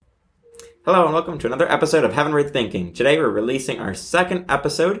Hello and welcome to another episode of Heavenward Thinking. Today we're releasing our second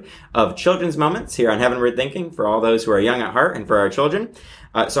episode of Children's Moments here on Heavenward Thinking for all those who are young at heart and for our children.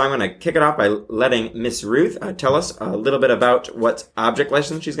 So I'm going to kick it off by letting Miss Ruth tell us a little bit about what object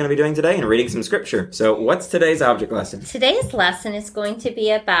lesson she's going to be doing today and reading some scripture. So what's today's object lesson? Today's lesson is going to be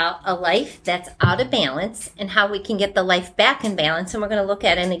about a life that's out of balance and how we can get the life back in balance. And we're going to look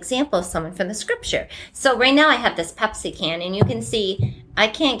at an example of someone from the scripture. So right now I have this Pepsi can and you can see I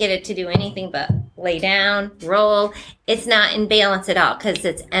can't get it to do anything but lay down, roll. It's not in balance at all because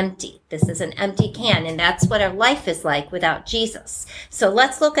it's empty. This is an empty can, and that's what our life is like without Jesus. So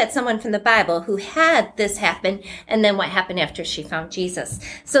let's look at someone from the Bible who had this happen and then what happened after she found Jesus.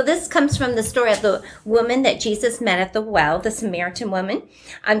 So this comes from the story of the woman that Jesus met at the well, the Samaritan woman.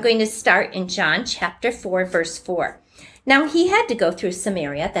 I'm going to start in John chapter 4, verse 4. Now he had to go through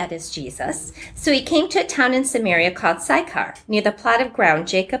Samaria, that is Jesus. So he came to a town in Samaria called Sychar, near the plot of ground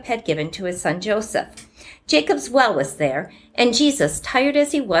Jacob had given to his son Joseph. Jacob's well was there, and Jesus, tired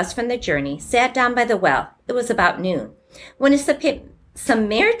as he was from the journey, sat down by the well. It was about noon. When a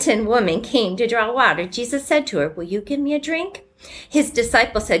Samaritan woman came to draw water, Jesus said to her, "Will you give me a drink?" His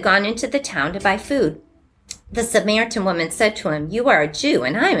disciples had gone into the town to buy food. The Samaritan woman said to him, "You are a Jew,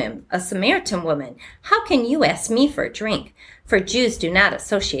 and I am a Samaritan woman. How can you ask me for a drink?" For Jews do not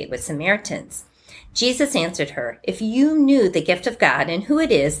associate with Samaritans. Jesus answered her, "If you knew the gift of God and who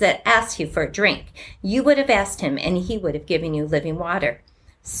it is that asks you for a drink, you would have asked him, and he would have given you living water."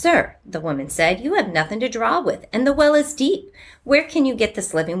 "Sir," the woman said, "you have nothing to draw with, and the well is deep. Where can you get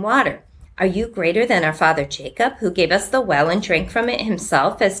this living water? Are you greater than our father Jacob, who gave us the well and drank from it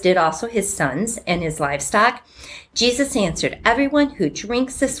himself, as did also his sons and his livestock?" Jesus answered, "Everyone who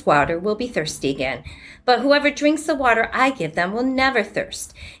drinks this water will be thirsty again. But whoever drinks the water I give them will never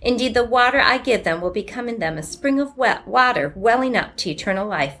thirst. Indeed, the water I give them will become in them a spring of water welling up to eternal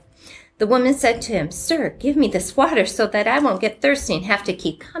life." The woman said to him, "Sir, give me this water so that I won't get thirsty and have to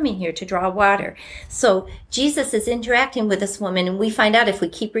keep coming here to draw water." So Jesus is interacting with this woman, and we find out if we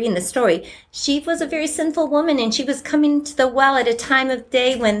keep reading the story, she was a very sinful woman, and she was coming to the well at a time of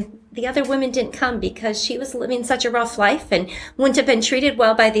day when the other women didn't come because she was living such a rough life and wouldn't have been treated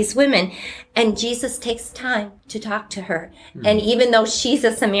well by these women. And Jesus takes time to talk to her. And even though she's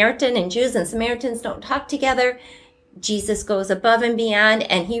a Samaritan and Jews and Samaritans don't talk together, Jesus goes above and beyond,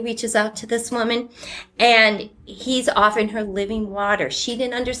 and he reaches out to this woman, and he's offering her living water. She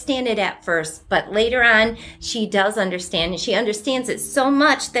didn't understand it at first, but later on, she does understand, and she understands it so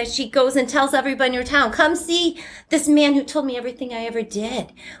much that she goes and tells everybody in her town, "Come see this man who told me everything I ever did."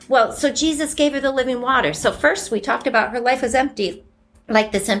 Well, so Jesus gave her the living water. So first, we talked about her life was empty,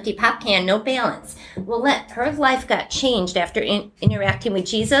 like this empty pop can, no balance. Well, her life got changed after interacting with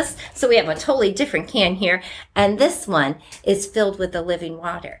Jesus. So we have a totally different can here. And this one is filled with the living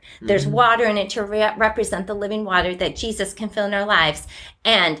water. There's water in it to represent the living water that Jesus can fill in our lives.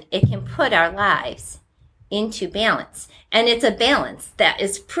 And it can put our lives into balance. And it's a balance that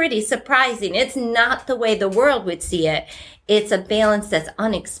is pretty surprising. It's not the way the world would see it. It's a balance that's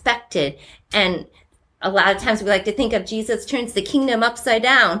unexpected. And a lot of times we like to think of Jesus turns the kingdom upside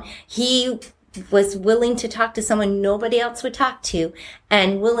down. He was willing to talk to someone nobody else would talk to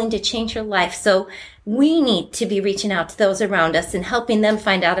and willing to change her life. So we need to be reaching out to those around us and helping them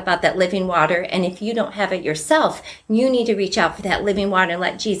find out about that living water. And if you don't have it yourself, you need to reach out for that living water and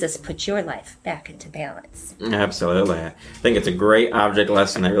let Jesus put your life back into balance. Absolutely. I think it's a great object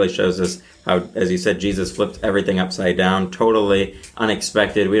lesson that really shows us how, as you said, Jesus flipped everything upside down, totally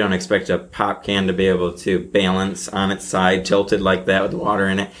unexpected. We don't expect a pop can to be able to balance on its side, tilted like that with water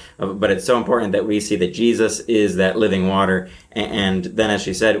in it. But it's so important that we see that Jesus is that living water. And then, as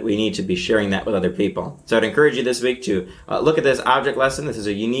she said, we need to be sharing that with other people. So I'd encourage you this week to look at this object lesson. This is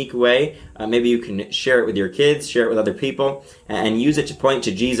a unique way. Maybe you can share it with your kids, share it with other people, and use it to point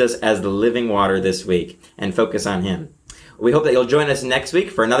to Jesus as the living water this week and focus on him. We hope that you'll join us next week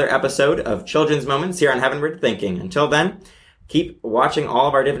for another episode of Children's Moments here on Heavenward Thinking. Until then, keep watching all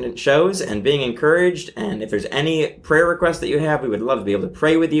of our different shows and being encouraged. And if there's any prayer requests that you have, we would love to be able to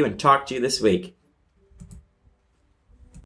pray with you and talk to you this week.